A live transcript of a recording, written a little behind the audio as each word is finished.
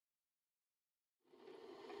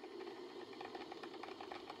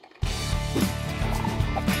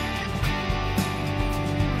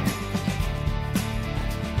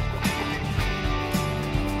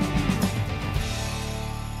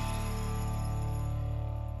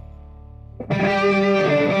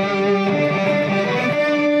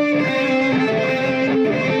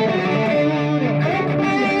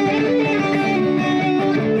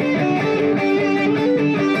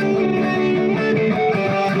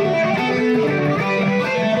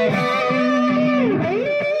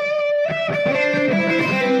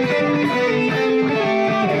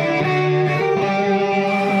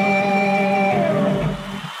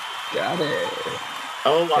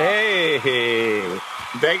Oh, wow. Hey,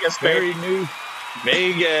 Vegas, Merry New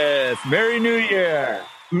Vegas, Merry New Year,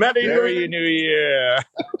 Merry New Year.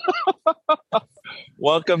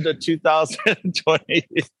 Welcome to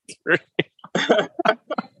 2023.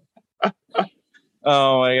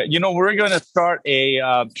 Oh my God! You know, we're going to start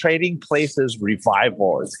a Trading Places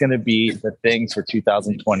revival. It's going to be the things for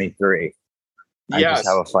 2023. Yes. I just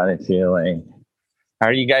have a funny feeling. How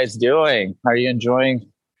are you guys doing? How are you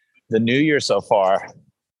enjoying the new year so far?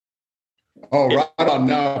 Oh, right on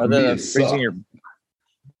now. Other than freezing your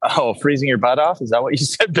butt off? Is that what you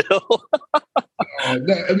said, Bill?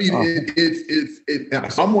 No, I mean,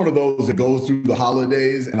 it's I'm one of those that goes through the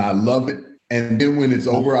holidays and I love it. And then when it's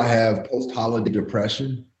over, I have post-holiday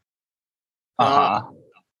depression. Uh-huh.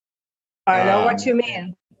 I know what you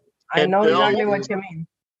mean. I know exactly what you mean.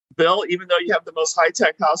 Bill, even though you have the most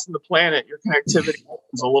high-tech house on the planet, your connectivity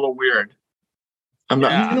is a little weird. I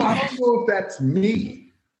don't know if that's me.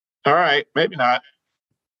 All right, maybe not.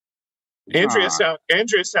 Andrea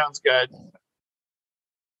sounds good.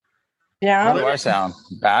 Yeah. How do I sound?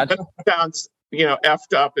 Bad? Sounds,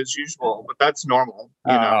 effed up as usual, but that's normal.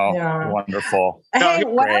 Wonderful. Hey,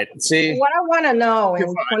 what I want to know in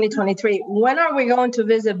 2023, when are we going to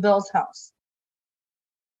visit Bill's house?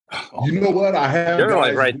 You know what? I have. They're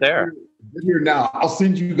like right there. They're here now. I'll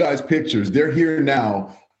send you guys pictures. They're here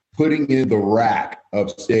now, putting in the rack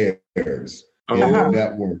upstairs.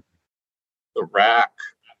 That work. The rack.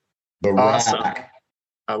 Awesome. Rack.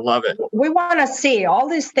 I love it. We want to see all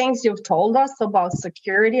these things you've told us about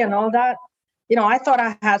security and all that. I thought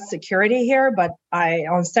I had security here, but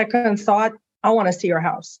on second thought, I want to see your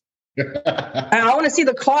house. I want to see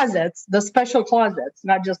the closets, the special closets,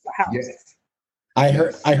 not just the house. Yes. I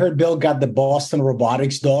heard Bill got the Boston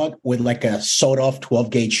Robotics dog with like a sawed-off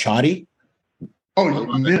 12-gauge shotty. Oh,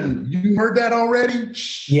 you heard that already?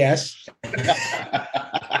 Yes.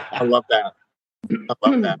 I love that.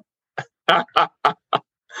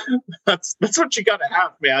 That's what you got to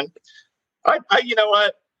have, man. You know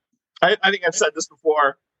what? I think I've said this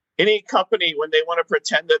before. Any company, when they want to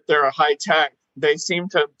pretend that they're a high tech, they seem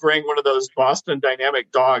to bring one of those Boston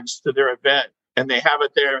Dynamic dogs to their event, and they have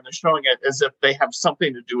it there, and they're showing it as if they have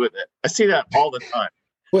something to do with it. I see that all the time.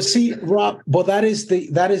 Well, see, Rob, that is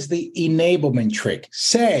the enablement trick.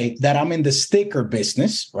 Say that I'm in the sticker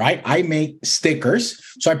business, right? I make stickers.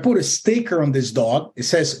 So I put a sticker on this dog. It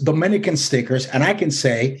says Dominican stickers. And I can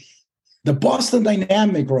say the Boston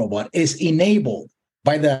Dynamic robot is enabled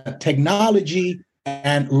by the technology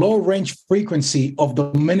and low range frequency of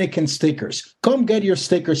Dominican stickers. Come get your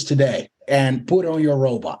stickers today and put on your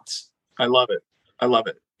robots. I love it.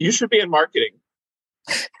 You should be in marketing.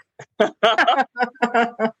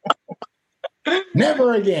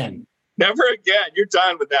 Never again. You're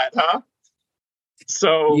done with that, huh?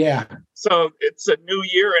 So yeah. So it's a new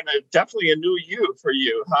year and definitely a new you for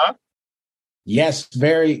you, huh? Yes,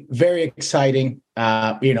 very, very exciting.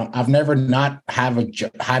 I've never not had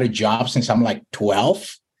a job since I'm like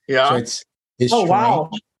 12. Yeah. So it's strange.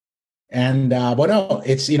 Wow. And but no,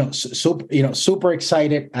 it's super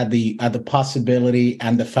excited at the possibility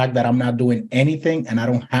and the fact that I'm not doing anything and I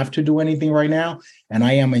don't have to do anything right now, and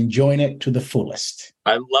I am enjoying it to the fullest.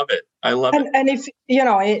 I love it. And if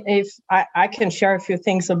I can share a few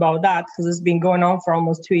things about that, because it's been going on for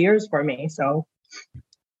almost 2 years for me. So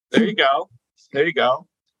there you go.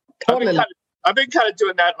 Totally. I've been kind of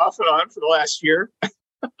doing that off and on for the last year.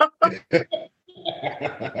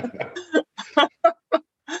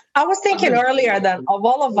 I was thinking earlier that of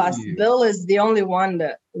all of us, Bill is the only one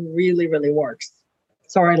that really, really works.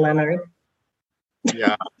 Sorry, Leonard.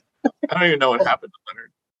 Yeah. I don't even know what happened to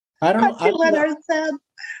Leonard. I don't know. Leonard said.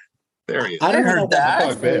 There he is. I don't know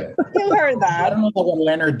that. You heard that. I don't know what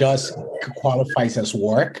Leonard does qualifies as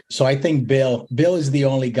work. So I think Bill is the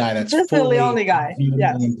only guy that's fully the only guy.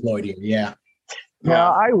 Yes. Employed here. Yeah.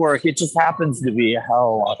 Well, I work. It just happens to be a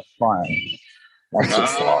hell of a lot of fun. That's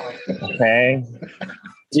just all. Okay.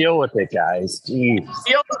 Deal with it, guys. Jeez.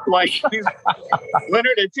 It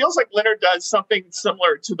feels like Leonard does something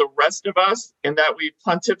similar to the rest of us in that we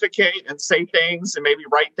pontificate and say things and maybe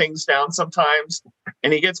write things down sometimes,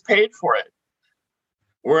 and he gets paid for it.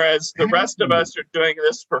 Whereas the rest of us are doing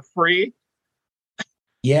this for free.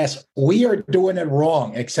 Yes, we are doing it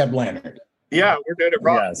wrong, except Leonard. Yeah, we're doing it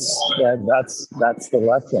wrong. Yes, that's the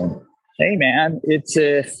lesson. Hey, man, it's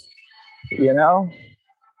you know,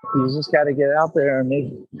 you just got to get out there and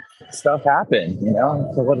make stuff happen. You know,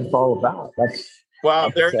 that's what it's all about.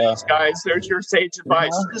 Wow, there it is, guys. There's your sage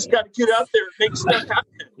advice. You just got to get out there and make stuff happen.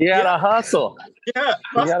 You gotta hustle. Yeah,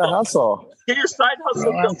 You gotta hustle. Get your side hustle.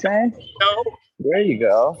 You know what I'm saying? No. There you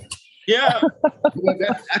go. Yeah. Well,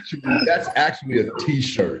 that's actually a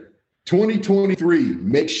T-shirt. 2023,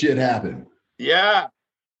 make shit happen. Yeah.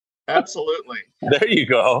 Absolutely. There you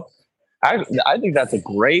go. I think that's a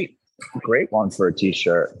great one for a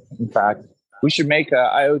T-shirt. In fact, we should make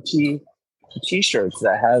IoT T-shirts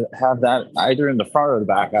that have that either in the front or the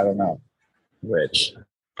back. I don't know which.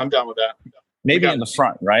 I'm done with that. Maybe in the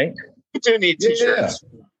front, right? We do need T-shirts.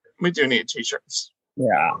 Yeah. We do need T-shirts.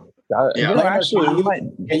 Yeah. You know, actually,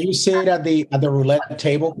 can you sit at the roulette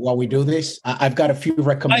table while we do this? I've got a few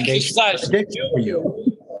recommendations for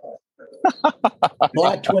you.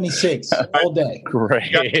 Black 26 all day.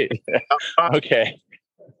 Great. Okay.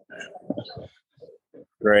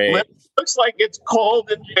 Great. Looks like it's cold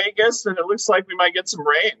in Vegas, and it looks like we might get some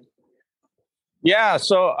rain. Yeah.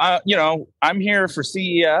 So, I'm here for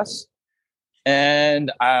CES,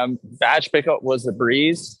 and badge pickup was a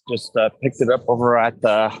breeze. Just picked it up over at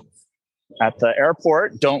the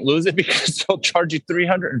airport. Don't lose it because they'll charge you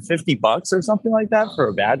 $350 or something like that for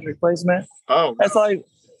a badge replacement. Oh, that's like,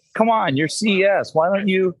 come on, you're CES. Why don't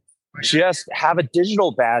you just have a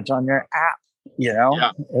digital badge on your app? You know,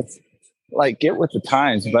 it's like, get with the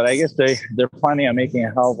times. But I guess they're planning on making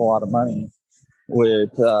a hell of a lot of money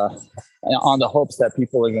with on the hopes that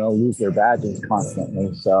people are going to lose their badges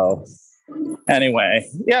constantly. So anyway,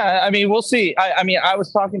 yeah, I mean, we'll see. I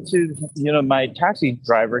was talking to my taxi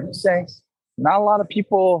driver. He's saying not a lot of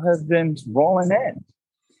people have been rolling in.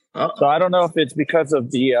 So I don't know if it's because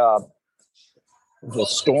of the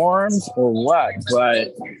storms or what,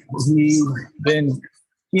 but he and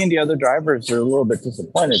the other drivers are a little bit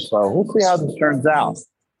disappointed. So we'll see how this turns out.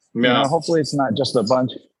 Yeah. You know, hopefully it's not just a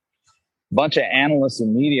bunch of analysts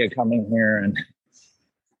and media coming here and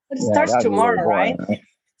it starts tomorrow, right?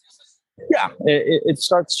 Yeah, it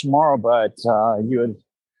starts tomorrow, but you would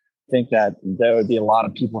think that there would be a lot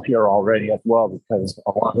of people here already as well, because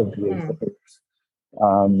a lot of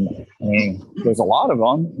there's a lot of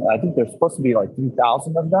them. I think there's supposed to be like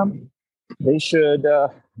 3,000 of them. They should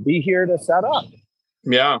be here to set up.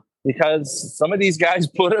 Yeah, because some of these guys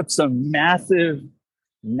put up some massive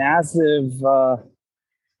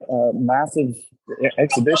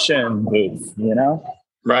exhibition booths. You know,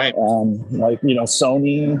 right? Like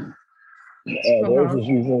Sony. Theirs is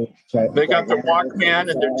usually they got the Walkman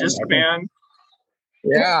and their Discman.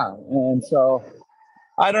 Yeah, and so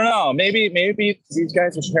I don't know. Maybe these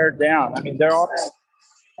guys are pared down. I mean, they're all.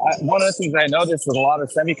 One of the things I noticed is a lot of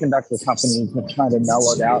semiconductor companies are trying to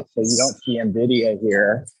mellow it out, so you don't see NVIDIA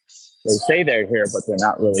here. They say they're here, but they're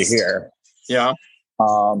not really here. Yeah.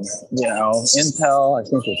 Intel, I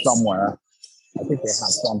think, is somewhere. I think they have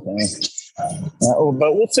something.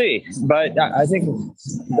 But we'll see. But I think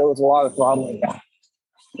there was a lot of throttling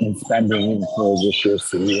in spending for this year's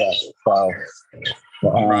CES. So,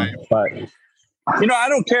 right. But I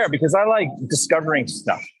don't care because I like discovering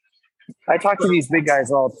stuff. I talk to these big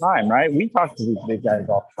guys all the time, right? We talk to these big guys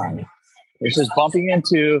all the time. It's just bumping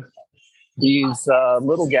into these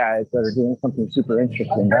little guys that are doing something super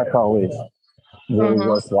interesting. That's always really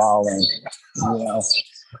worthwhile, and that's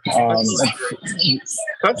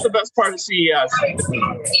the best part of CES.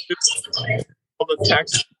 All the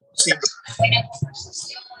text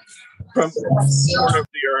from the corner of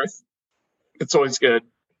the earth. It's always good.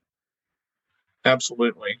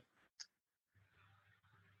 Absolutely.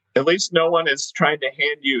 At least no one is trying to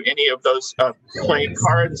hand you any of those playing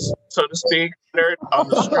cards, so to speak, on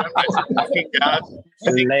the strip as you're looking at.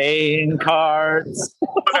 Playing cards.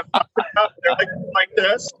 What I'm talking about, they're like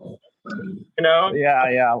this,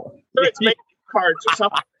 Yeah. It's making cards or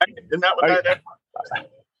something. Isn't that what that is?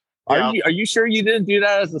 Are you sure you didn't do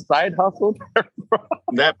that as a side hustle?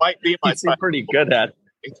 That might be my. You seem pretty good at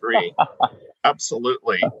it. 3.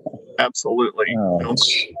 Absolutely. Oh,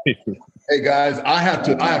 hey guys, I have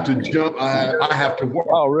to jump. I have to work.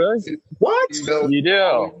 Oh, really? What? You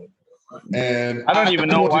do? And I don't even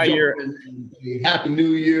know why you're. Happy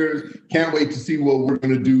New Year's! Can't wait to see what we're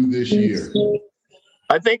going to do this year.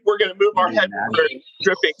 I think we're going to move our headquarters to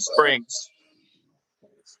Dripping Springs.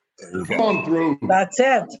 Come on through. That's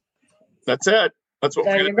it. That's what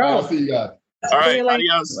there we're going to do. I'll see you guys. All right,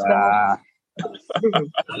 adios.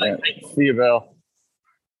 See you, Bill.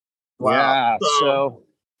 Wow. Yeah, so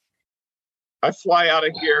I fly out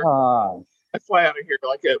of here. I fly out of here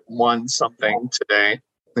like at 1 something today.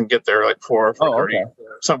 and get there like 4:30, okay.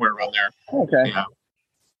 somewhere around there. Okay. Yeah.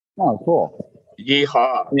 Oh, cool.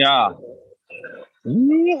 Yeehaw. Yeah.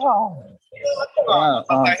 Yeehaw.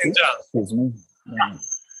 Excuse me. Yeah.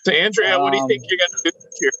 So, Andrea, what do you think you're going to do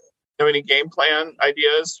this year? Have any game plan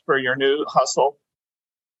ideas for your new hustle?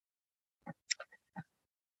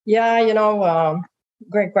 Yeah,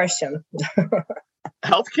 great question.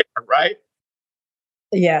 Healthcare, right?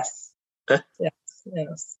 Yes.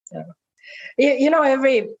 Yes. Yeah.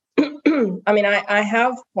 Every. I mean, I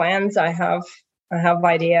have plans. I have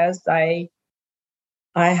ideas. I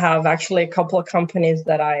have actually a couple of companies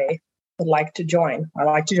that I would like to join. I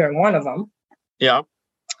like to join one of them. Yeah.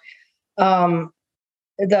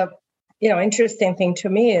 The interesting thing to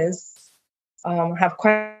me is have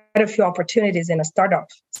quite a few opportunities in a startup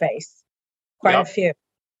space, quite a few,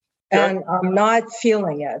 and I'm not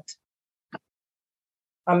feeling it.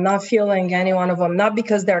 I'm not feeling any one of them, not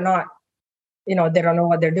because they're not, they don't know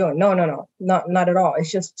what they're doing. No, not at all.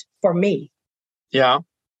 It's just for me. Yeah.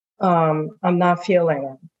 I'm not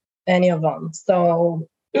feeling any of them. So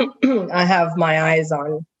I have my eyes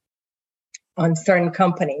on certain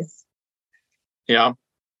companies. Yeah.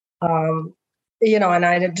 And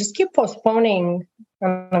I just keep postponing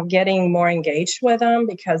getting more engaged with them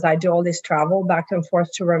because I do all this travel back and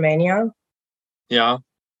forth to Romania. Yeah.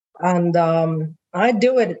 And I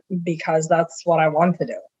do it because that's what I want to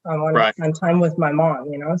do. I want to spend time with my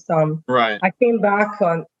mom, So I came back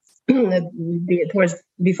on it was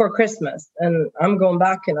before Christmas, and I'm going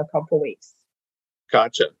back in a couple of weeks.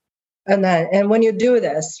 Gotcha. And when you do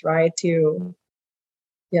this, right,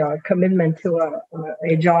 a commitment to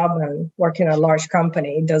a job and work in a large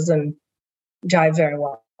company doesn't jive very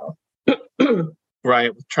well.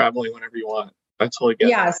 Right, traveling whenever you want. I totally get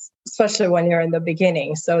it. Yes, especially when you're in the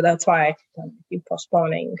beginning. So that's why I keep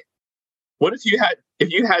postponing. What if you had,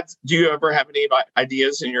 do you ever have any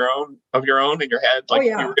ideas in your own in your head? Like if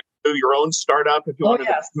you were going to do your own startup, if you wanted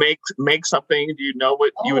to make something, do you know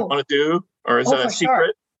what you would want to do? Or is it a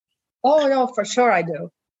secret? Sure. Oh, no, for sure I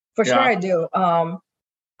do. Sure I do.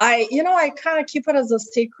 I kind of keep it as a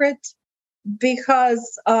secret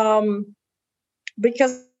because I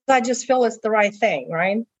just feel it's the right thing,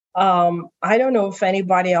 right? I don't know if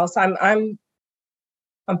anybody else. I'm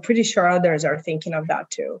pretty sure others are thinking of that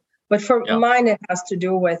too. But for mine, it has to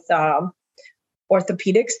do with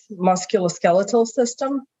orthopedics, musculoskeletal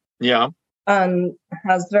system. Yeah, and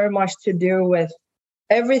has very much to do with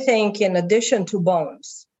everything in addition to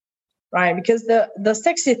bones, right? Because the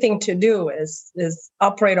sexy thing to do is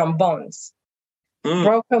operate on bones,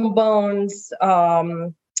 broken bones,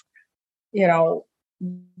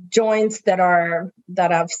 joints that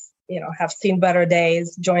have seen better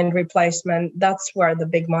days, joint replacement. That's where the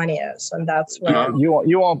big money is, and that's where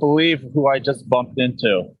you won't believe who I just bumped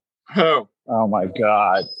into. Who? Oh my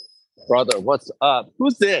God, brother, what's up?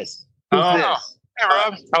 Who's this? Who's this? Hey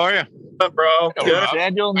Rob, how are you? What's up, bro? Good.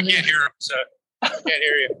 Daniel, I can't hear him, so I can't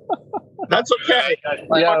hear you. That's okay.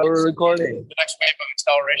 Yeah, we're recording. The next wave of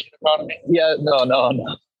acceleration economy. Yeah,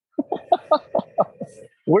 no.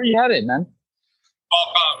 Where are you headed, man?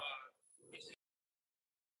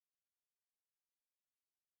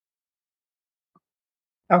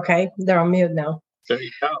 Okay, they're on mute now. There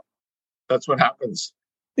you go. That's what happens.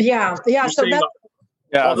 Yeah. So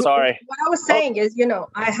that's sorry. What I was saying is,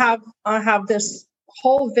 I have this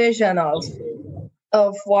whole vision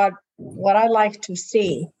of what I like to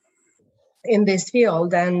see in this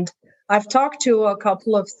field, and I've talked to a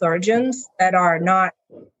couple of surgeons that are not,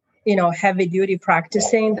 heavy duty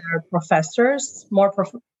practicing. They're professors, more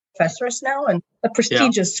professors now, and the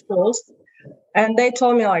prestigious schools. And they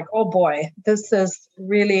told me like, oh boy, this is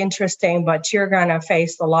really interesting, but you're going to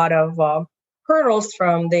face a lot of hurdles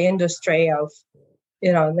from the industry of,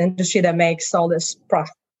 the industry that makes all this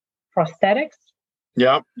prosthetics.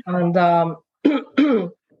 Yeah. And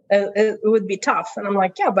it would be tough. And I'm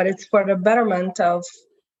like, yeah, but it's for the betterment of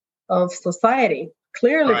society.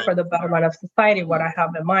 Clearly for the betterment of society, what I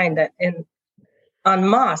have in mind that en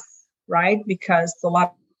masse, right? Because a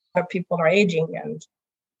lot of people are aging and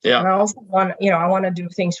I also want, I want to do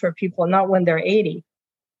things for people, not when they're 80,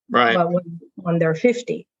 right? But when they're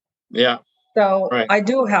 50. Yeah. So I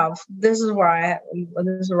do have. This is where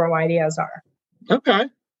my ideas are. Okay,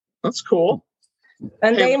 that's cool.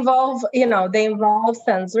 And they involve,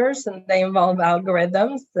 sensors and they involve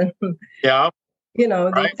algorithms and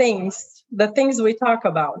the things we talk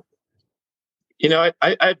about. I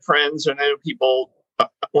had friends and I know people.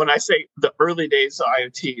 When I say the early days of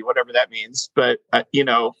IoT, whatever that means, but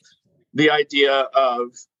the idea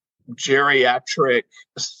of geriatric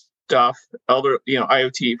stuff,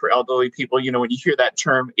 IoT for elderly people. When you hear that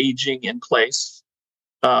term, aging in place,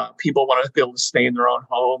 People want to be able to stay in their own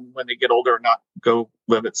home when they get older, not go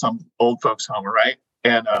live at some old folks' home, right?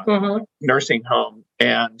 And nursing home.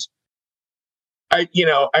 And I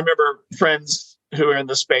remember friends who are in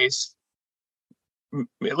the space,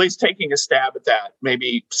 at least taking a stab at that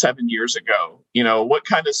maybe 7 years ago. What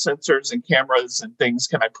kind of sensors and cameras and things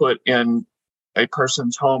can I put in a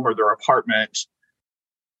person's home or their apartment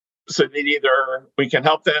so that either we can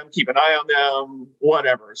help them, keep an eye on them,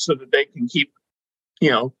 whatever, so that they can keep,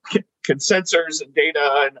 can sensors and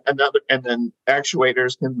data and then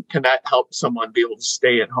actuators can that help someone be able to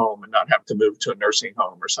stay at home and not have to move to a nursing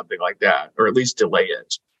home or something like that, or at least delay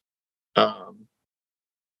it.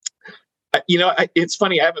 It's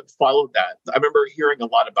funny. I haven't followed that. I remember hearing a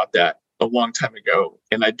lot about that a long time ago,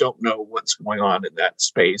 and I don't know what's going on in that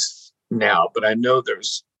space now, but I know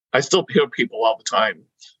I still hear people all the time.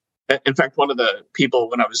 In fact, one of the people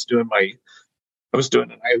when I was doing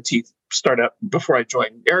an IoT startup before I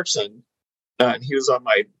joined Ericsson, and he was on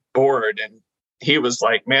my board, and he was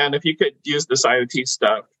like, man, if you could use this IoT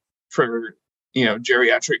stuff for,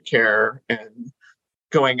 geriatric care and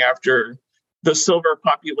going after the silver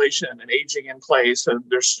population and aging in place, and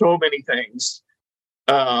there's so many things,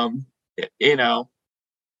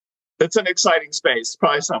 it's an exciting space.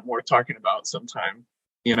 Probably something worth talking about sometime.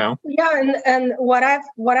 Yeah, and what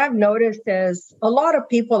I've noticed is a lot of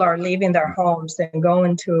people are leaving their homes and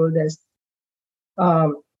going to this,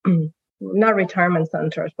 not retirement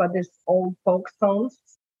centers, but this old folks' homes.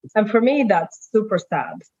 And for me, that's super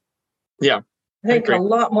sad. Yeah, I think a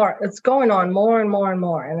lot more. It's going on more and more and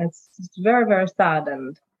more, and it's very, very sad.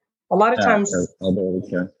 And a lot of times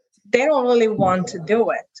they don't really want to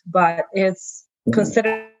do it, but it's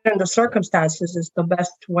considering the circumstances is the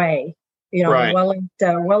best way. Right.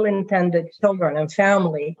 Well-intended children and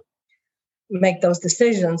family make those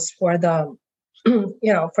decisions for the,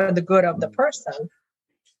 for the good of the person.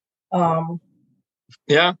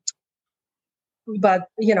 Yeah. But,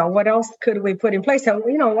 what else could we put in place? And,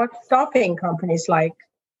 what's stopping companies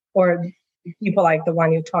or people like the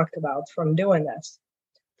one you talked about from doing this?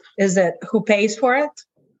 Is it who pays for it?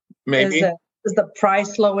 Maybe. Is the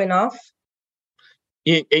price low enough?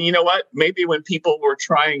 And you know what? Maybe when people were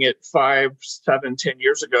trying it 5, 7, 10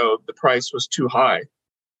 years ago, the price was too high.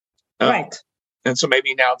 Right. And so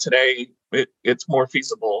maybe now today it's more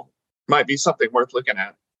feasible. Might be something worth looking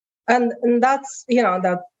at. And that's,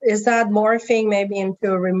 is that morphing maybe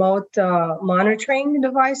into remote monitoring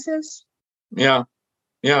devices? Yeah.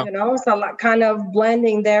 Yeah. So kind of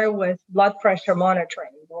blending there with blood pressure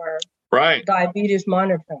monitoring or diabetes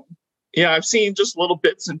monitoring. Yeah, I've seen just little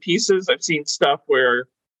bits and pieces. I've seen stuff where,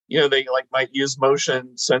 they might use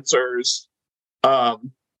motion sensors. I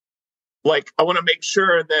want to make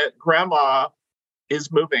sure that grandma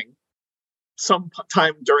is moving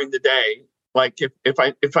sometime during the day. Like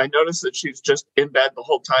if I notice that she's just in bed the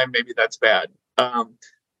whole time, maybe that's bad.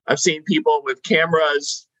 I've seen people with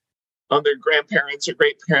cameras on their grandparents or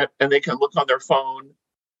great parent, and they can look on their phone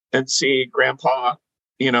and see grandpa,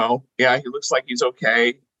 he looks like he's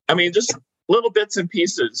okay. I mean, just little bits and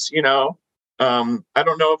pieces, I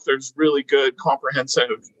don't know if there's really good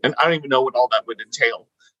comprehensive, and I don't even know what all that would entail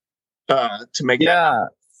to make that.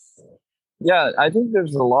 Yeah, I think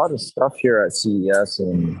there's a lot of stuff here at CES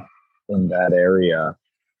in that area.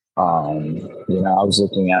 I was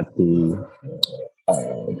looking at the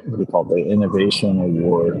the Innovation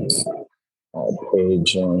Awards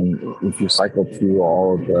page, and if you cycle through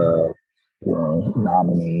all of the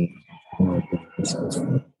nominees,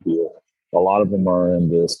 a lot of them are in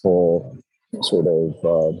this whole sort of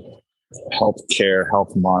healthcare,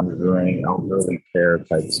 health monitoring, elderly care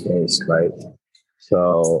type space, right?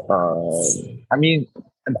 So,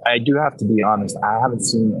 I do have to be honest, I haven't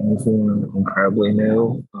seen anything incredibly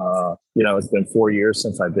new. It's been 4 years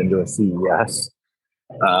since I've been to a CES.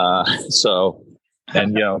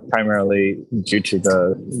 Primarily due to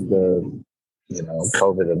the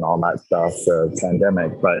COVID and all that stuff, the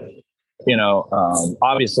pandemic. But,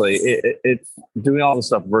 obviously it's doing all the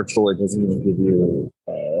stuff virtually doesn't even give you,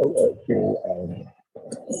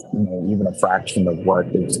 even a fraction of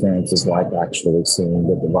what the experience is like actually seeing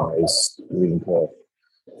the device, reading to,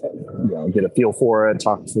 get a feel for it,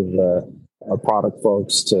 talk to the product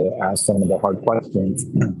folks to ask some of the hard questions.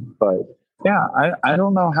 But yeah, I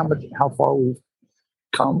don't know how far we've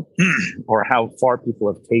come or how far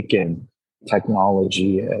people have taken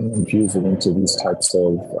technology and infuse it into these types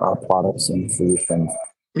of products and solutions.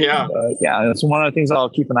 Yeah. That's one of the things I'll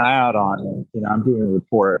keep an eye out on. I'm doing a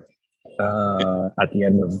report at the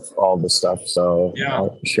end of all the stuff, so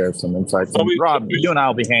I'll share some insights. And Rob, you and I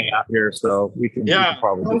will be hanging out here, so we can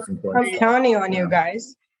probably do some things. I'm counting on you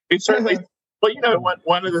guys. We certainly Well,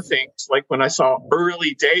 one of the things, like when I saw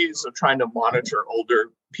early days of trying to monitor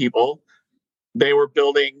older people, they were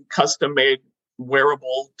building custom-made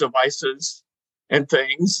wearable devices and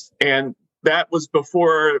things, and that was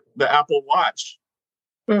before the Apple Watch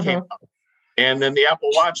came up. And then the Apple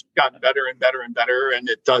Watch got better and better and better, and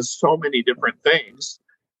it does so many different things.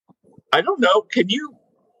 I don't know. Could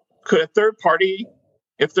a third party,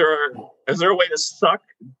 is there a way to suck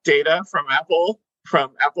data from Apple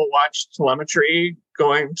Watch telemetry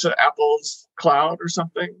going to Apple's cloud or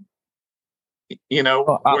something?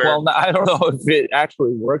 Well, I don't know if it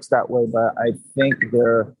actually works that way, but I think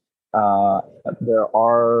there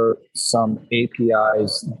are some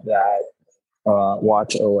APIs that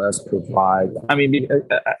Watch OS provide. I mean,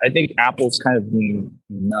 I think Apple's kind of being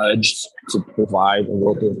nudged to provide a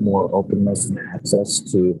little bit more openness and access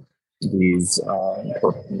to these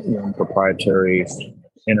proprietary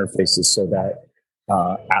interfaces so that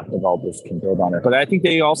app developers can build on it. But I think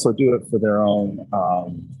they also do it for their own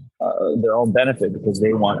benefit, because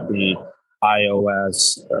they want the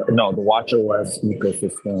the Watch OS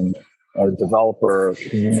ecosystem or developer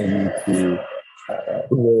community to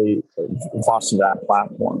really foster that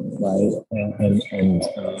platform, right? And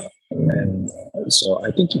so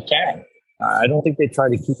I think you can. I don't think they try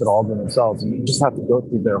to keep it all to themselves. You just have to go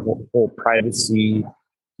through their whole privacy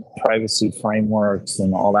frameworks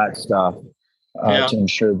and all that stuff to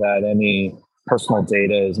ensure that any personal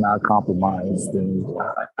data is not compromised. And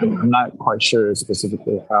I'm not quite sure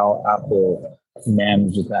specifically how Apple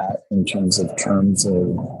manages that in terms of terms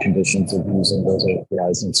and conditions of using those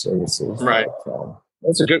APIs and services. Right.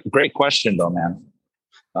 That's a great question, though, man.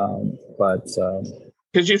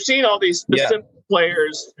 Because you've seen all these specific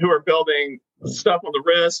players who are building stuff on the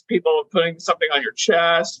wrist, people putting something on your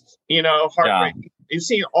chest, heart rate. You've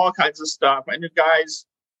seen all kinds of stuff. I knew guys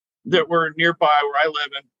that were nearby where I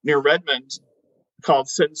live near Redmond called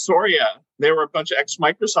Sensoria. They were a bunch of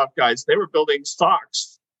ex-Microsoft guys. They were building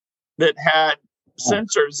socks that had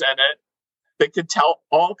sensors in it that could tell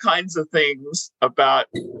all kinds of things about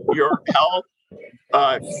your health,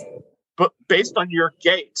 but based on your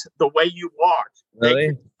gait, the way you walk.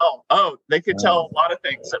 Really? They could tell a lot of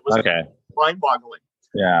things. It was mind-boggling.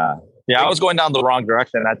 Yeah. I was going down the wrong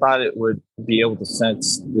direction. I thought it would be able to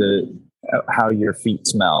sense how your feet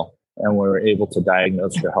smell, and we're able to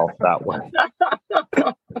diagnose your health that way.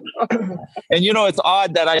 And it's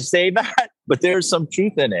odd that I say that, but there's some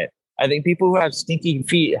truth in it. I think people who have stinky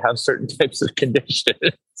feet have certain types of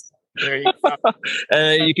conditions. There you go.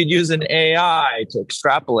 And you could use an AI to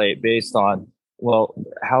extrapolate based on,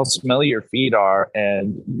 how smelly your feet are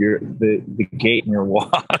and the gait in your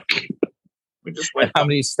walk. We just went how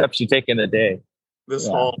many steps you take in a day.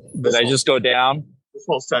 Did I just go down? This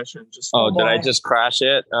whole session just. Did I just crash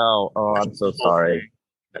it? Oh, I'm so sorry.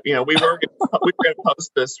 We were going to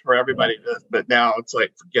post this for everybody, but now it's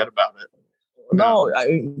like, forget about it. No,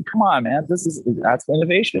 come on, man. That's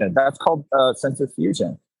innovation. That's called sensor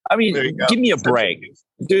fusion. I mean, give me a break,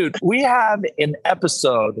 dude. We have an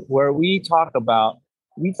episode where we talked about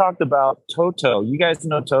Toto. You guys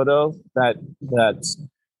know Toto, that's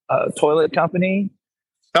toilet company.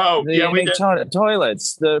 Oh, we make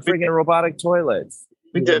toilets, the freaking robotic toilets.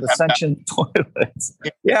 We did the Ascension toilets.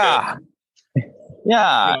 Yeah.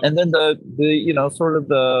 And then the sort of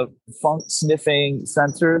the funk sniffing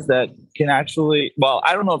sensors that can actually,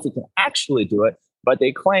 I don't know if it can actually do it, but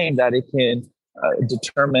they claim that it can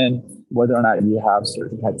determine whether or not you have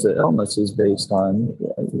certain types of illnesses based on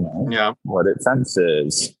what it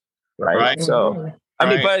senses, right? So I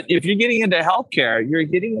mean, but if you're getting into healthcare, you're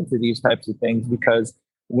getting into these types of things, because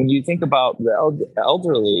when you think about the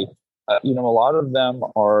elderly, a lot of them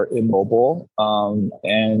are immobile,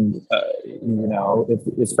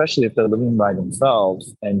 especially if they're living by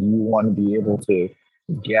themselves, and you want to be able to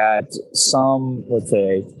get some, let's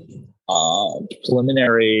say,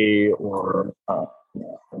 preliminary or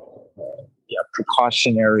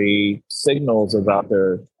precautionary signals about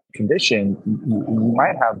their condition. You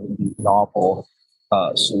might have novel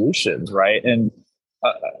solutions, right? And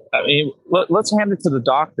let's hand it to the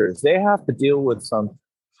doctors. They have to deal with some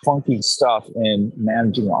funky stuff in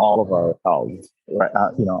managing all of our health, right?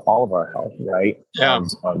 All of our health, right? Yeah.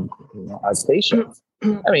 As patients.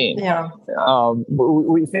 I mean,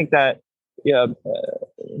 we think that,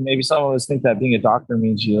 maybe some of us think that being a doctor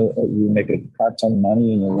means you make a crap ton of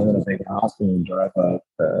money and you live in a big house and you drive a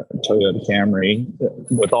Toyota Camry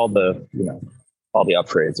with all the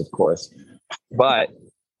upgrades, of course. But,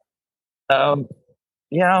 they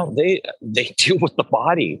deal with the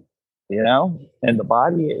body, and the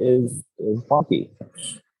body is funky.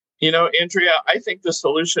 Andrea, I think the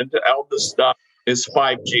solution to all this stuff is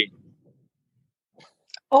 5G.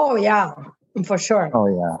 Oh yeah, for sure. Oh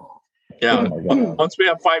yeah. Yeah. Oh, my God. Once we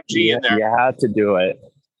have 5G in there, You had to do it.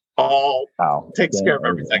 takes care of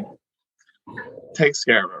everything. Takes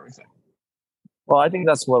care of everything. Well, I think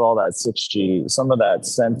that's what all that 6G, some of that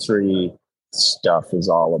sensory stuff is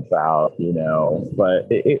all about, but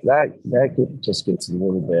that just gets a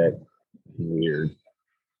little bit weird.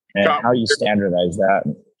 And how you standardize that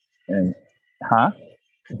and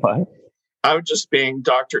what? I was just being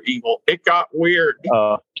Dr. Evil. It got weird.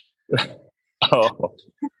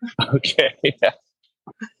 Okay. Yeah.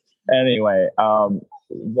 Anyway,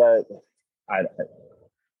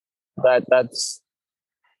 that's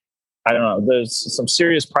I don't know. There's some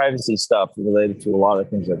serious privacy stuff related to a lot of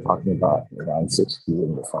things they're talking about around 6G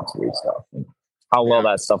and the sensory stuff, and how well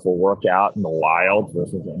that stuff will work out in the wild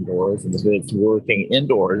versus indoors. And if it's working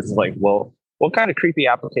indoors, it's like, well, what kind of creepy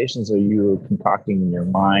applications are you concocting in your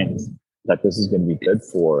mind that this is going to be good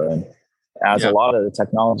for? And as a lot of the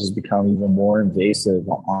technologies become even more invasive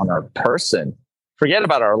on our person, forget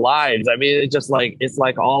about our lives. I mean, it's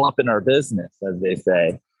like all up in our business, as they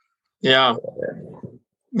say. Yeah.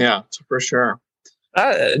 Yeah, for sure.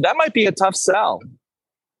 That might be a tough sell.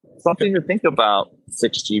 Something to think about,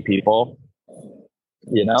 6G people.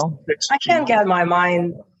 6G. I cannot get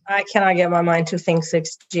my mind to think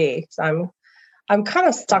 6G. So I'm kind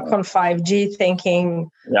of stuck on 5G, thinking,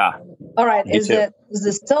 all right, is it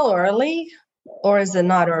still early, or is it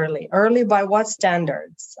not early? Early by what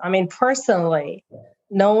standards? I mean, personally,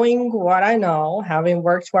 knowing what I know, having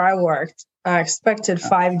worked where I worked, I expected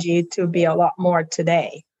 5G to be a lot more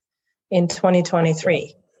today in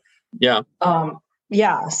 2023. Yeah.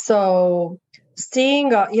 So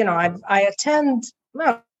seeing, I attend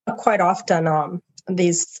quite often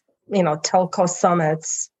these, telco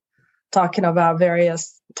summits talking about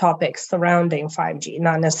various topics surrounding 5G,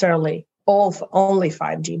 not necessarily only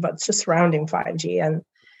 5G, but just surrounding 5G.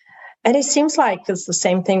 And it seems like it's the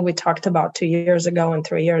same thing we talked about 2 years ago and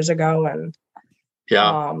 3 years ago. And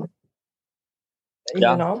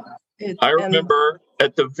I remember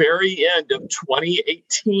at the very end of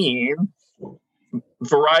 2018,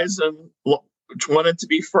 Verizon wanted to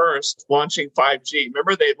be first launching 5G.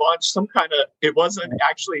 Remember, they launched some kind of, it wasn't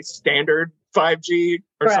actually standard 5G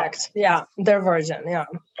or correct. Something. Yeah, their version. Yeah.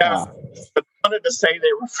 But they wanted to say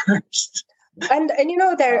they were first. And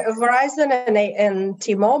Verizon and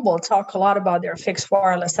T-Mobile talk a lot about their fixed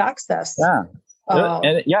wireless access. Yeah.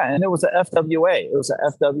 And it was a FWA. It was a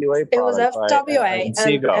FWA. It was FWA,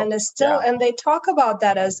 and it's still, and they talk about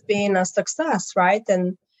that as being a success, right?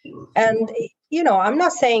 And I'm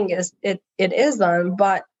not saying it isn't,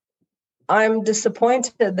 but I'm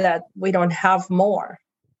disappointed that we don't have more,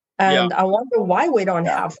 and I wonder why we don't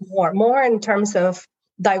have more in terms of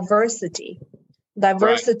diversity of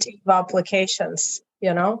applications,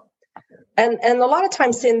 And a lot of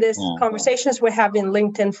times in these conversations we have in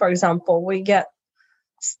LinkedIn, for example, we get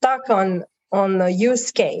stuck on the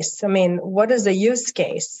use case. I mean, what is a use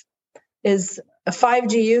case? Is a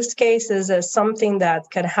 5G use case is something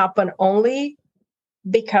that can happen only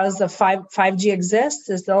because the 5G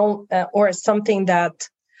exists, or is something that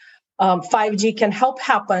 5G can help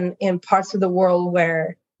happen in parts of the world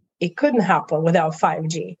where it couldn't happen without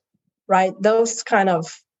 5G, right? Those kind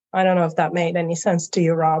of, I don't know if that made any sense to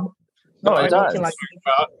you, Rob. No, it does.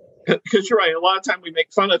 Because you're right. A lot of time we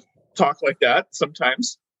make fun of talk like that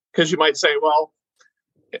sometimes, because you might say, well,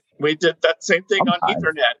 we did that same thing on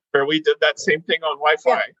Ethernet, or we did that same thing on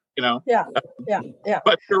Wi-Fi, Yeah.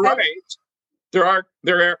 But you're right. There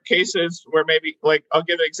are cases where maybe, like, I'll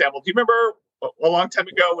give an example. Do you remember a long time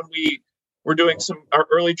ago when we were doing our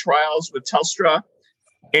early trials with Telstra,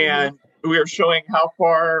 and we were showing how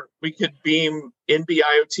far we could beam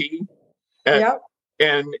NB-IoT?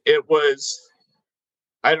 And it was,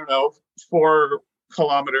 I don't know, 4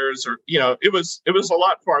 kilometers, or it was a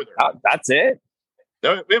lot farther. That's it.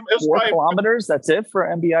 It was 4 kilometers. That's it for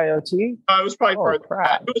NB-IoT. It was probably farther.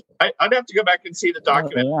 Crap. I'd have to go back and see the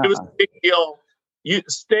document. It was a big deal.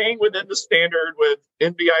 Staying within the standard with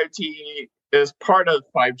NB-IoT is part of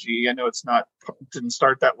 5G. I know didn't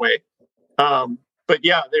start that way, but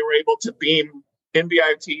yeah, they were able to beam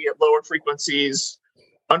NB-IoT at lower frequencies,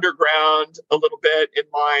 underground a little bit in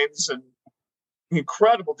mines, and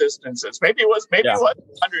incredible distances. Maybe it was 100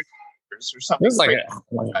 meters or something. It was like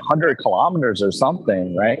 100 kilometers or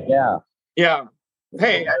something, right? Yeah. Yeah.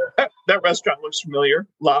 Hey, that restaurant looks familiar.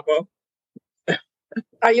 Lavo.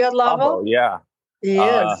 Are you at Lavo? Yeah.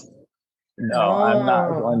 Yes. No, I'm not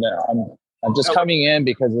going there. I'm just coming in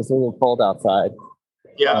because it's a little cold outside.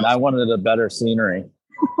 Yeah. And I wanted a better scenery.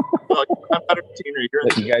 Well, better scenery.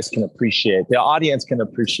 That you guys can appreciate. The audience can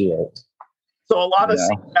appreciate. So a lot of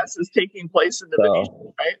CES is taking place in the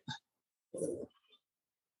Venetian, right?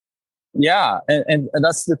 Yeah, and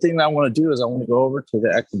that's the thing that I want to do is I want to go over to the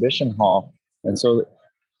exhibition hall, and so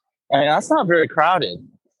that's not very crowded,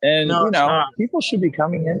 and people should be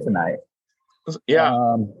coming in tonight. Yeah,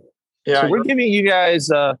 So we're giving you guys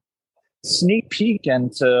a sneak peek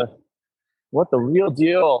into what the real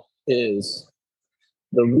deal is,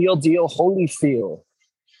 the real deal Holyfield.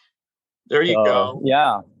 There you go.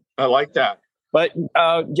 Yeah, I like that. But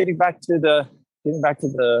getting back to the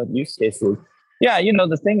use cases. Yeah,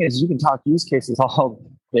 the thing is, you can talk use cases all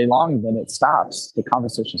day long, and then it stops. The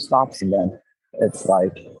conversation stops, and then it's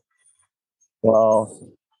like, well,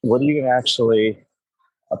 what are you going to actually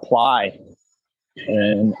apply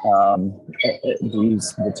in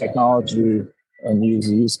the technology and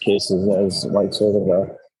use cases as like sort of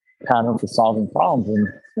a pattern for solving problems?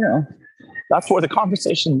 And that's where the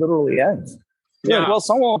conversation literally ends. Yeah, well,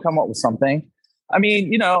 someone will come up with something. I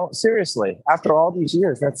mean, seriously, after all these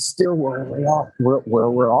years, that's still where we are. Where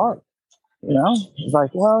we are. It's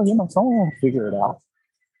like, well, someone will figure it out.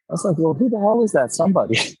 I was like, well, who the hell is that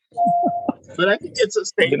somebody? But I think it's a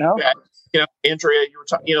statement that, Andrea, you were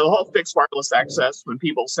talking, the whole fixed wireless access. When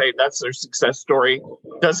people say that's their success story,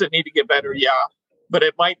 does it need to get better? Yeah, but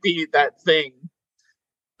it might be that thing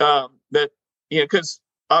that because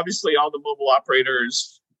obviously all the mobile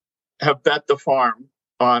operators have bet the farm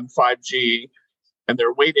on 5G. And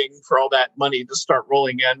they're waiting for all that money to start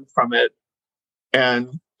rolling in from it.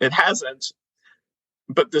 And it hasn't.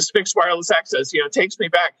 But this fixed wireless access, takes me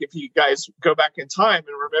back. If you guys go back in time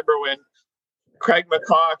and remember when Craig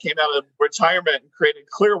McCaw came out of retirement and created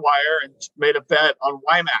Clearwire and made a bet on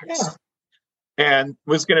WiMAX and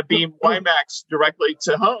was going to beam WiMAX directly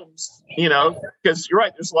to homes, because you're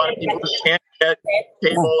right. There's a lot of people who can't get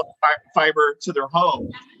cable fiber to their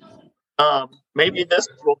home. Maybe this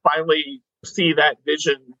will finally see that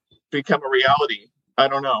vision become a reality. I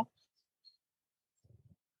don't know.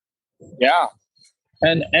 Yeah,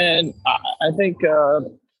 and I think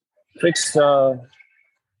fixed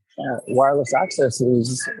wireless access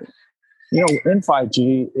is, in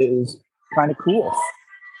 5G is kind of cool.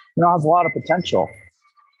 Has a lot of potential,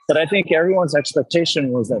 but I think everyone's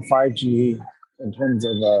expectation was that 5G, in terms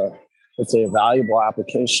of let's say a valuable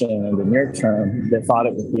application in the near term, they thought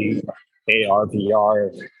it would be AR, VR,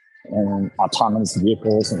 and autonomous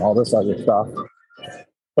vehicles and all this other stuff,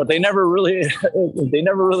 but they never really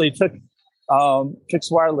took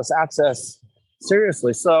fixed wireless access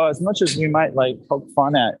seriously. So as much as we might poke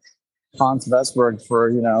fun at Hans Vestberg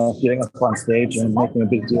for getting up on stage and making a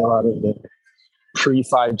big deal out of the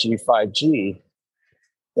pre-5G 5G,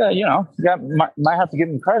 might have to give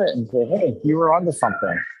him credit and say, hey, you were onto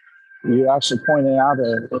something. You actually pointed out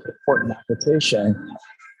an important application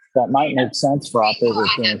that might make sense for operators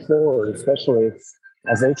going forward, especially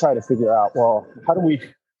as they try to figure out, well, how do we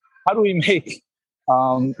make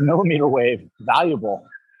millimeter wave valuable?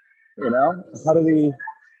 How do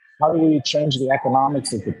we change the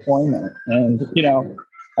economics of deployment? And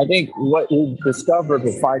I think what we discovered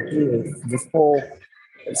with 5G is this whole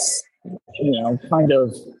kind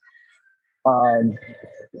of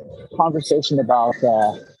conversation about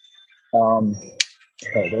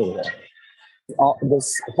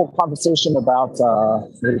this whole conversation about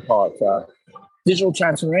digital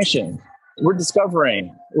transformation. We're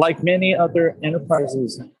discovering, like many other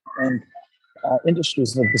enterprises and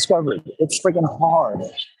industries have discovered, it's freaking hard.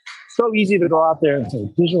 So easy to go out there and say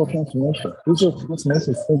digital transformation. Digital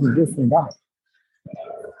transformation is taking this and that.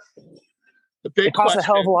 It costs a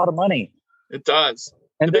hell of a lot of money. It does.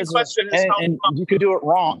 And the big question is, and you could do it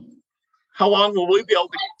wrong. How long will we be able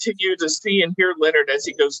to continue to see and hear Leonard as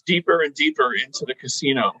he goes deeper and deeper into the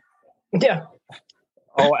casino? Yeah.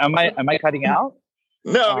 Oh, am I cutting out?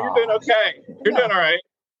 No, you're doing okay. You're doing all right.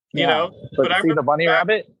 But I see the bunny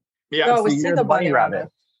rabbit. Yeah, no, we see the bunny rabbit.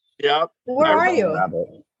 Yeah. Where are you?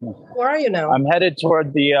 Where are you now? I'm headed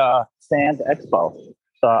toward the Sand Expo.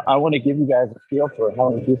 So I want to give you guys a feel for how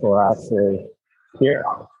many people are actually here.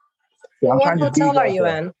 So what hotel are you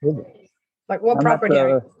in? Like what property are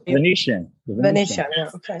you? Venetian. Venetian, yeah,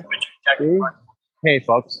 okay. See? Hey,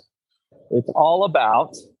 folks. It's all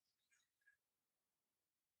about.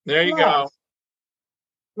 There you go.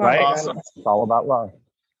 Right? Awesome. It's all about love.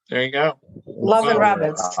 There you go. Love and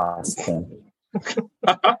rabbits. Awesome.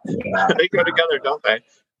 They go together, don't they?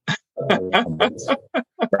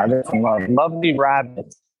 Rabbits and love. Lovely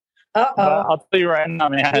rabbits. I'll tell you right now,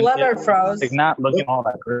 man. Leonard froze. Like not looking all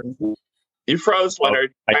that good. You froze,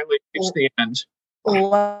 Leonard. Finally reached the end.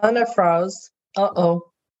 Leonard froze.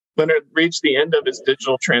 Leonard reached the end of his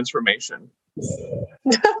digital transformation.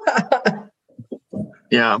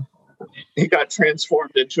 Yeah. he got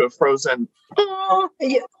transformed into a frozen.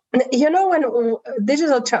 You know, when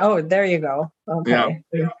digital. There you go. Okay, Yeah.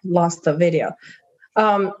 we lost the video.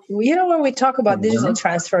 You know, when we talk about digital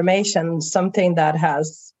transformation, something that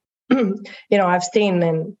has, I've seen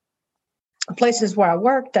in places where I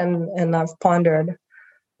worked and I've pondered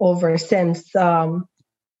over since.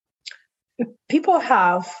 People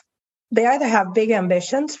they either have big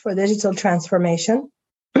ambitions for digital transformation,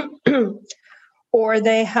 or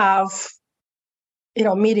they have,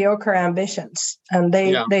 mediocre ambitions, and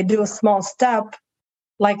they do a small step,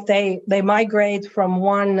 like they migrate from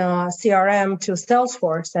one CRM to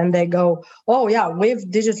Salesforce, and they go, oh yeah, we've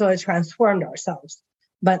digitally transformed ourselves,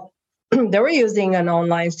 but they were using an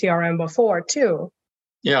online CRM before too.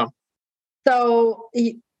 Yeah. So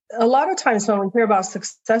a lot of times when we hear about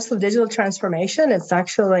successful digital transformation, it's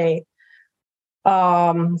actually,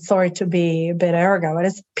 sorry to be a bit arrogant, but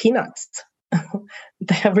it's peanuts.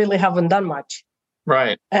 They really haven't done much.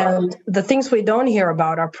 Right. And the things we don't hear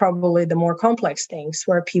about are probably the more complex things,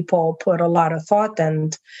 where people put a lot of thought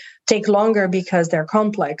and take longer because they're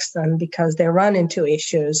complex and because they run into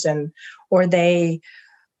issues, or they,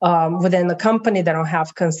 within the company, they don't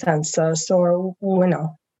have consensus, or,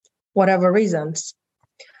 whatever reasons.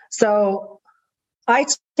 So I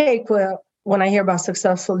take, when I hear about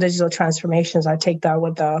successful digital transformations, I take that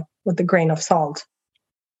with the grain of salt.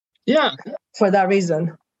 Yeah. For that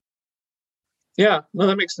reason. Yeah, no,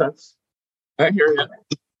 that makes sense. I hear you.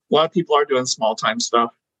 A lot of people are doing small time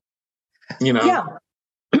stuff. Yeah.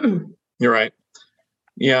 You're right.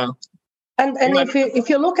 Yeah. And if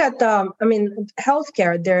you look at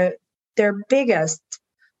healthcare, their biggest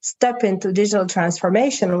step into digital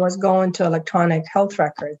transformation was going to electronic health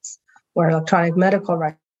records, or electronic medical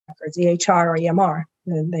records, EHR or EMR.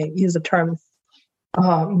 They use the term,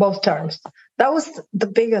 both terms. That was the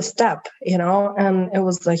biggest step, and it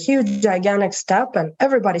was a huge, gigantic step, and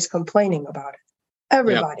everybody's complaining about it.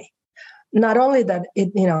 Everybody. Yeah. Not only that,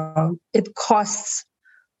 it costs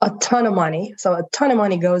a ton of money. So a ton of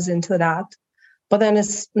money goes into that, but then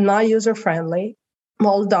it's not user-friendly.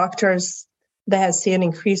 All doctors, they have seen an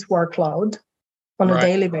increased workload on a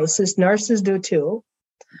daily basis. Nurses do too.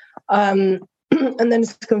 And then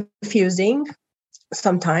it's confusing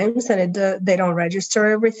sometimes, and they don't register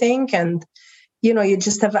everything. And, you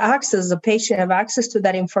just have access, the patient have access to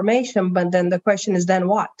that information, but then the question is, then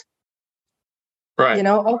what? Right.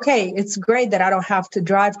 Okay, it's great that I don't have to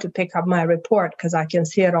drive to pick up my report because I can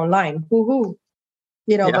see it online. Woohoo.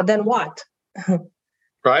 But then what?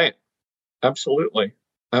 Right. Absolutely.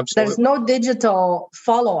 There's no digital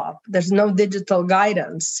follow-up. There's no digital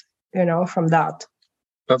guidance, from that.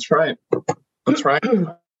 That's right. That's right.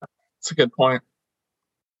 That's a good point.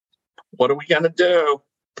 What are we going to do?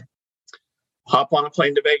 Hop on a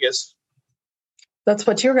plane to Vegas. That's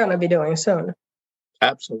what you're going to be doing soon.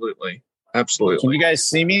 Absolutely. Absolutely. Can you guys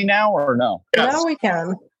see me now or no? Yes. Now we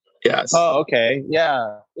can. Yes. Oh, okay.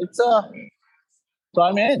 Yeah. It's so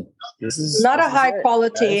I'm in. This is not a high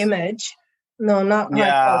quality image. No, not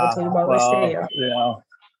high quality, but we see you.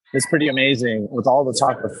 It's pretty amazing with all the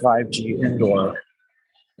talk of 5G indoor,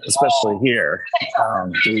 especially here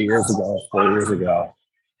 3 years ago, 4 years ago.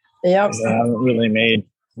 Yep. They haven't really made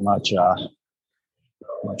much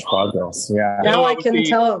progress. Yeah. Now I can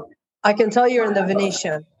tell you're in the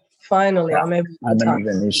Venetian. Finally, I'm able to I'm talk. in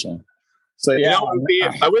the Venetian. So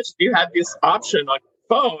I wish you had this option on your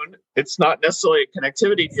phone. It's not necessarily a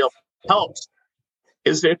connectivity deal. It helps.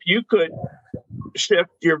 Is if you could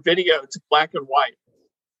shift your video to black and white,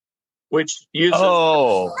 which uses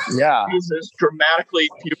dramatically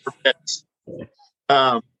fewer bits.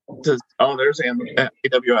 There's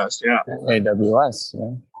AWS. Yeah. AWS.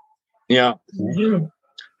 Yeah. Mm-hmm.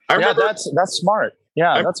 That's smart.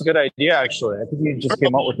 Yeah, that's a good idea, actually. I think you just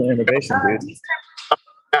came up with an innovation, dude.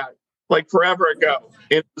 Like forever ago,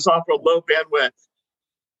 it was off of low bandwidth.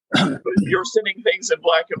 You're sending things in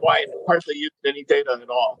black and white, hardly used any data at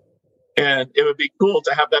all. And it would be cool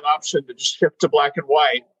to have that option to just shift to black and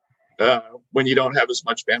white when you don't have as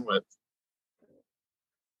much bandwidth.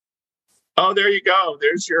 Oh, there you go.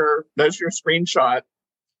 There's your screenshot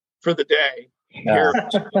for the day. Yeah.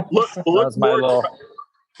 Look more.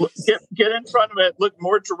 Get in front of it. Look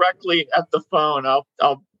more directly at the phone. I'll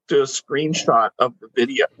do a screenshot of the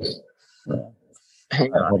video. Yeah.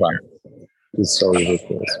 Hang on. Hold on. It's so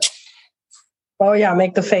ridiculous. Oh yeah,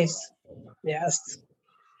 make the face. Yes.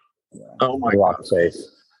 Oh my God. Face.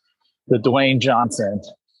 The Dwayne Johnson.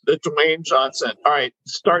 The Dwayne Johnson. All right,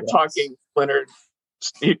 start talking, Leonard.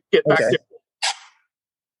 Get back there.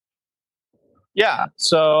 Yeah.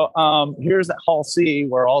 So here's at Hall C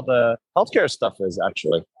where all the healthcare stuff is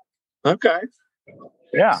actually. Okay.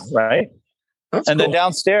 Yeah. Right. That's and cool. then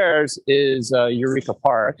downstairs is Eureka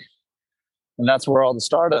Park, and that's where all the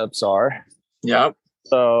startups are. Yeah.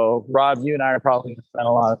 So, Rob, you and I are probably going to spend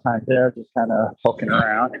a lot of time there, just kind of poking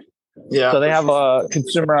around. Yeah. So they have a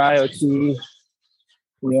consumer IoT,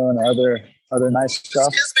 and other nice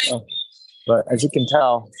stuff. But as you can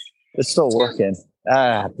tell, it's still working.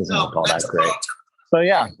 It doesn't look all that great. So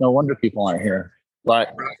yeah, no wonder people aren't here.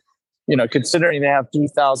 But considering they have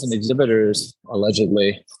 3,000 exhibitors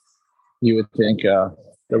allegedly, you would think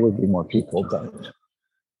there would be more people. But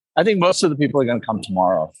I think most of the people are going to come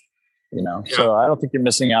tomorrow. So I don't think you're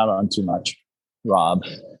missing out on too much, Rob.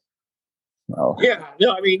 No. Yeah,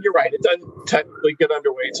 no, I mean, you're right. It doesn't technically get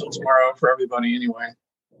underway till tomorrow for everybody anyway.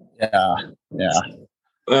 Yeah.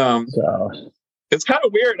 So it's kind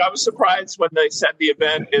of weird. I was surprised when they said the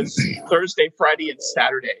event is Thursday, Friday, and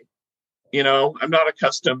Saturday. I'm not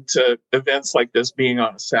accustomed to events like this being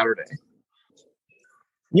on a Saturday.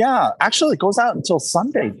 Yeah, actually, it goes out until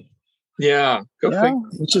Sunday. Yeah,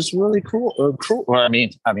 which is really cool. Cool. Well, I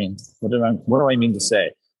mean, what do I mean to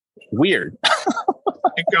say? Weird.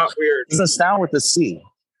 It got weird. It's a sound with a C.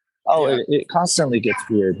 Oh, yeah. It constantly gets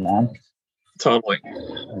weird, man. Totally.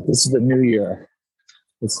 This is the new year.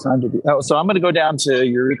 It's time to be. Oh, so I'm going to go down to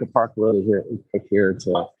Eureka Park really here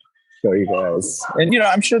to show you guys. And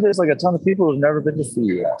I'm sure there's like a ton of people who've never been to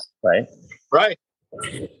CES, right? Right.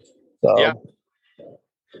 So,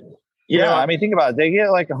 yeah. I mean, think about it. They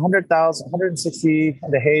get like 100,000, 160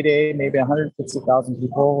 in the heyday, maybe 160,000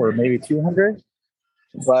 people, or maybe 200.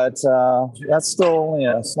 But that's still only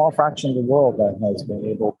a small fraction of the world that has been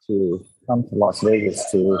able to come to Las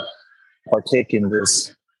Vegas to partake in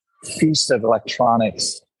this feast of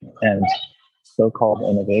electronics and so-called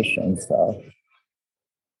innovation. So,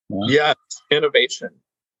 yes, innovation.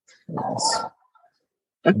 Yes.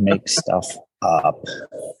 Make stuff up.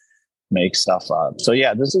 So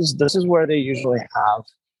yeah, this is where they usually have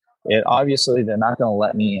it. Obviously, they're not going to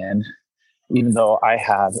let me in, even though I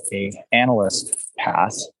have a analyst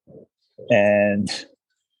pass, and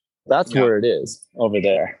that's where it is over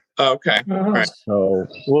there. Okay. Right. So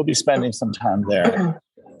we'll be spending some time there.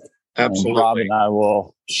 Absolutely. And Rob and I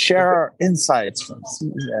will share our insights from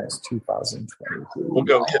CES 2022. We'll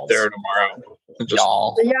go hit there tomorrow.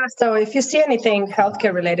 Yeah. So if you see anything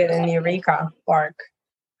healthcare related in Eureka Park,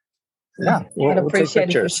 we'll appreciate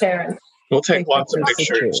it for sharing. We'll take lots of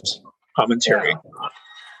pictures, commentary. Yeah.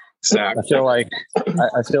 Exactly.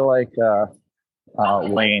 I feel like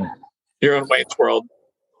Wayne. You're in Wayne's World.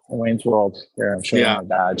 Wayne's World. Here, I'm showing my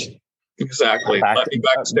badge. Exactly.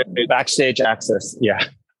 Backstage access. Yeah.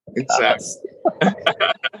 Exactly.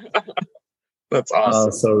 That's awesome. Oh,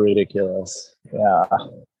 so ridiculous. Yeah.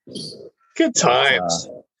 Good times.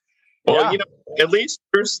 Well, at least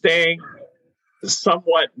you're staying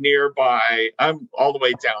somewhat nearby. I'm all the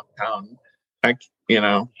way downtown.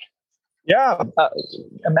 Yeah.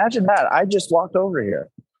 Imagine that. I just walked over here.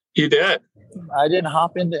 You did. I didn't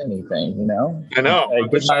hop into anything, I know. I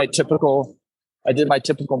did my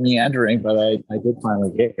typical meandering, but I did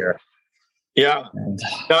finally get here. Yeah.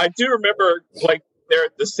 Now, I do remember, like, there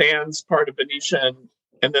at the Sands part of Venetian,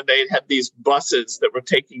 and then they had these buses that were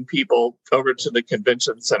taking people over to the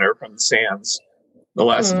convention center from the Sands the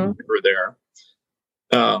last time we were there.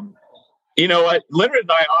 What Leonard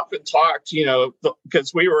and I often talked,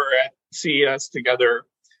 because we were at CES together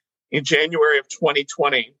in January of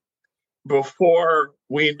 2020, before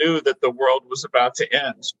we knew that the world was about to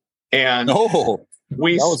end. And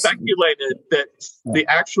we speculated that the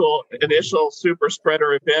actual initial super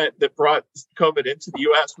spreader event that brought COVID into the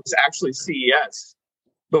U.S. was actually CES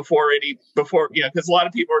before, because a lot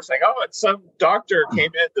of people were saying, it's some doctor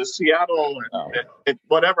came into Seattle and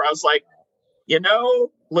whatever. I was like,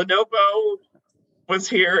 Lenovo was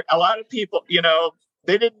here. A lot of people,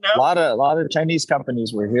 they didn't know. A lot of Chinese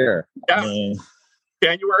companies were here. Yeah.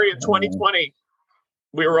 January of 2020,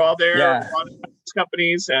 we were all there. Yeah. A lot of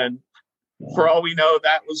companies, and for all we know,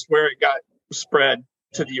 that was where it got spread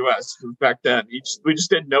to the U.S. back then. We just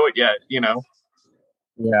didn't know it yet,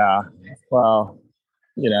 Yeah. Well,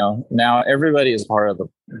 now everybody is part of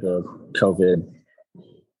the COVID.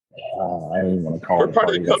 I don't even want to call it. We're part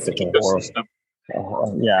of the COVID ecosystem.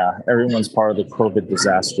 Yeah, everyone's part of the COVID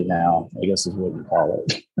disaster now, I guess is what you call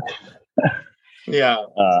it. Yeah.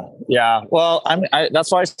 Yeah. Well,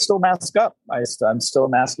 that's why I still mask up. I'm still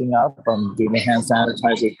masking up. I'm doing the hand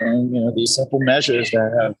sanitizer thing. These simple measures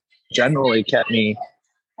that have generally kept me,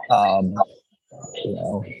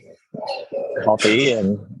 healthy,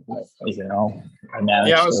 and I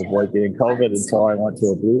managed to avoid getting COVID until I went to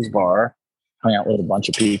a blues bar, hung out with a bunch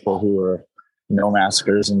of people who were no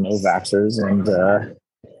maskers and no vaxxers, and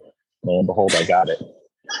lo and behold, I got it.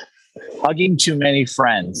 hugging too many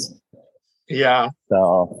friends. Yeah.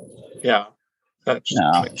 So Yeah. That's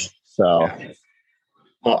no. So yeah.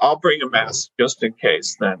 Well, I'll bring a mask just in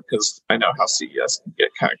case then, because I know how CES can get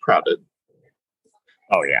kind of crowded.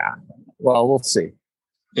 oh yeah. Well, we'll see.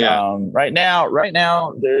 Yeah. Right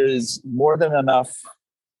now, there's more than enough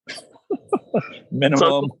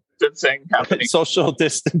minimum social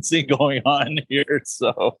distancing going on here.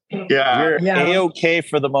 So yeah, we're A-okay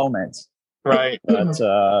for the moment. Right. But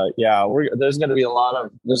there's going to be a lot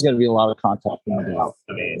of contact. I mean,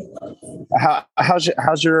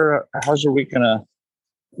 how's your week gonna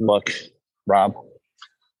look, Rob?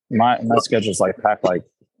 My schedule's like packed like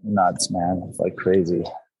nuts, man. It's like crazy.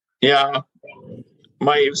 Yeah.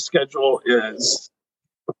 My schedule is,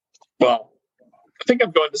 well, I think I'm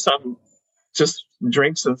going to some just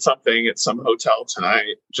drinks and something at some hotel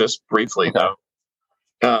tonight, just briefly though.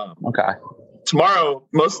 Okay. Tomorrow,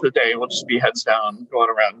 most of the day, we'll just be heads down, going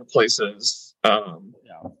around the places, and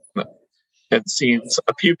seeing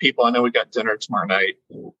a few people. I know we got dinner tomorrow night.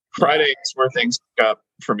 Friday is where things pick up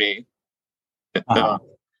for me.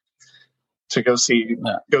 To go see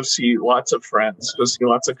lots of friends, go see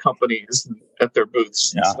lots of companies at their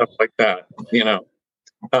booths and stuff like that,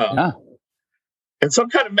 and some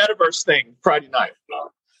kind of metaverse thing Friday night.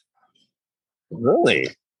 Really?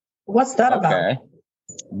 What's that about?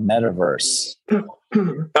 Metaverse.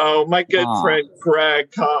 Oh, my good friend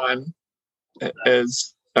Greg Kahn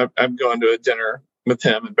is. I'm going to a dinner with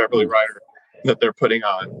him and Beverly Ryder that they're putting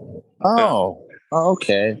on.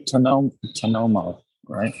 Okay. Tonomo,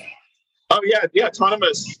 right? Oh yeah.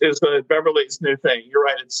 Autonomous is Beverly's new thing. You're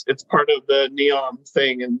right. It's part of the Neon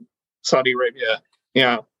thing in Saudi Arabia.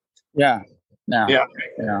 Yeah. Yeah. Yeah.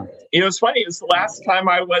 It's funny. It's the last time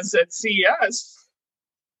I was at CES.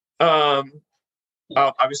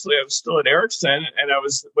 Obviously, I was still at Ericsson, and I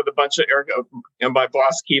was with a bunch of and my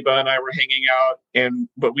boss Kiba and I were hanging out,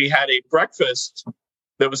 but we had a breakfast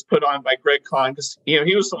that was put on by Greg Kahn because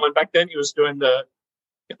he was the one back then. He was doing the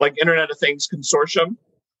Internet of Things consortium.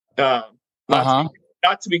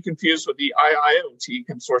 Not to be confused with the IIoT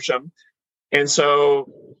consortium. And so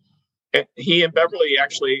he and Beverly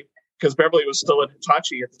actually, because Beverly was still at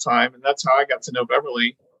Hitachi at the time, and that's how I got to know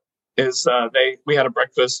Beverly, is we had a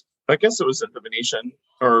breakfast. I guess it was at the Venetian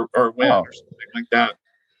or Wynn or something like that.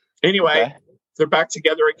 Anyway, They're back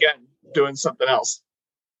together again doing something else.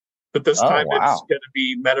 But this time it's going to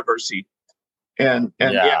be metaversey. And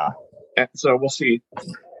so we'll see.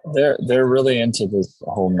 They're really into this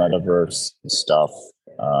whole metaverse stuff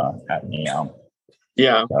at Neon.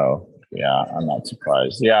 Yeah. So I'm not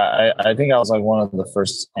surprised. Yeah, I think I was like one of the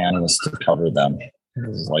first analysts to cover them. This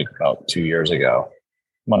was like about 2 years ago.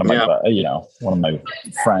 One of my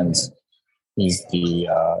friends, he's the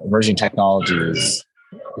emerging technologies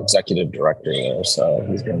executive director there. So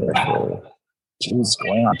he's been there for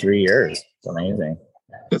going on 3 years. It's amazing.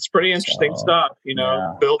 It's pretty interesting stuff,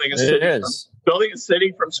 building a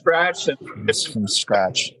city from scratch and from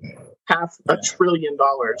scratch. $500 billion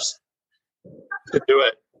to do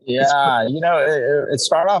it. Yeah, it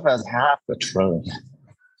started off as $500 billion.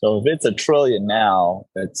 So if it's $1 trillion now,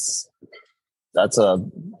 that's a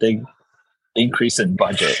big increase in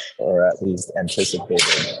budget, or at least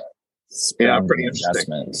anticipated. Pretty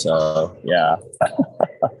investment. interesting. So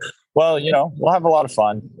well, we'll have a lot of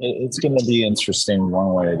fun. It's going to be interesting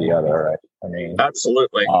one way or the other, right? I mean,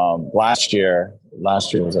 absolutely. Last year was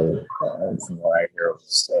from what I hear,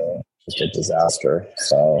 was just a disaster.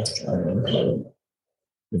 So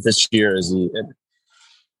if this year is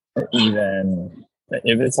even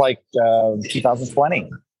if it's like 2020,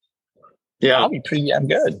 I'll be pretty damn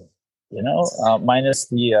good. Minus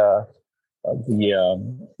the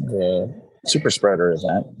super spreader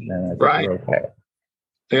event. And I think we're okay.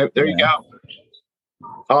 There you go.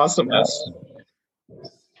 Awesomeness.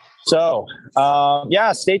 So,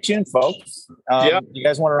 stay tuned, folks. You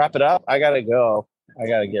guys want to wrap it up? I got to go. I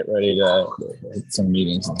got to get ready to hit some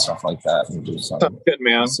meetings and stuff like that and do some. Good,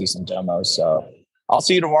 man. See some demos. So I'll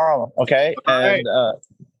see you tomorrow. Okay. All and right.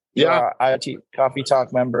 Our IoT Coffee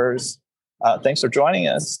Talk members, thanks for joining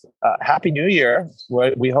us. Happy New Year.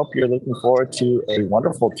 We hope you're looking forward to a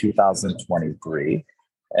wonderful 2023.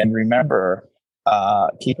 And remember,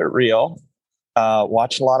 keep it real.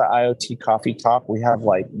 Watch a lot of IoT Coffee Talk. We have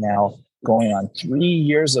now going on 3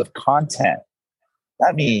 years of content.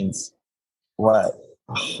 That means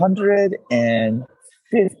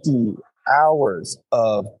 150 hours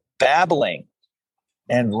of babbling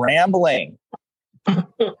and rambling.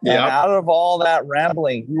 And out of all that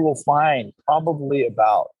rambling, you will find probably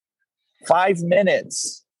about 5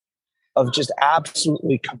 minutes of just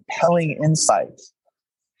absolutely compelling insights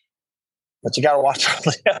but you got to watch all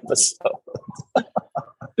the episodes.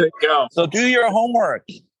 There you go. So do your homework.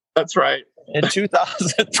 That's right. In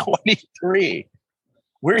 2023,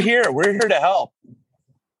 we're here. We're here to help.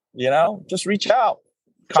 Just reach out,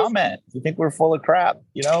 comment. If you think we're full of crap,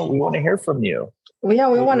 we want to hear from you. Yeah,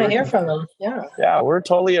 we want to hear from them. Yeah. Yeah, we're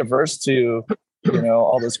totally averse to,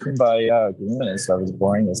 all this kumbaya agreement and stuff is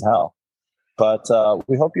boring as hell. But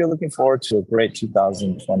we hope you're looking forward to a great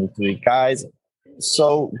 2023. Guys,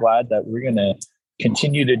 so glad that we're going to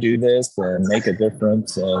continue to do this and make a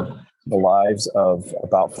difference in the lives of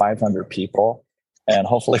about 500 people. And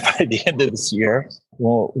hopefully by the end of this year,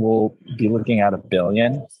 we'll be looking at 1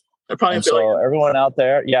 billion. Probably so everyone out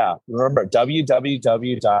there, remember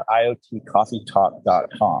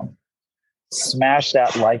www.iotcoffeetalk.com. Smash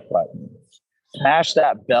that like button. Smash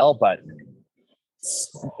that bell button.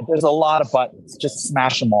 There's a lot of buttons. Just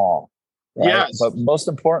smash them all. Right? Yes. But most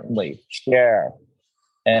importantly, share.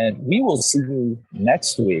 And we will see you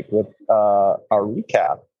next week with our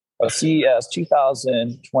recap of CES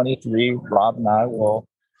 2023. Rob and I will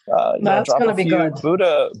That's drop gonna a be few good.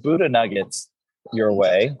 Buddha nuggets your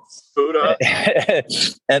way. Buddha.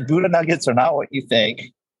 And Buddha nuggets are not what you think.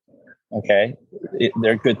 Okay.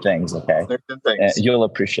 They're good things. Okay. They're good things. And you'll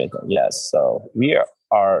appreciate them. Yes. So we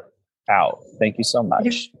are out. Thank you so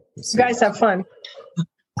much. You guys have fun.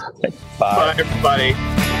 Bye. Bye, everybody.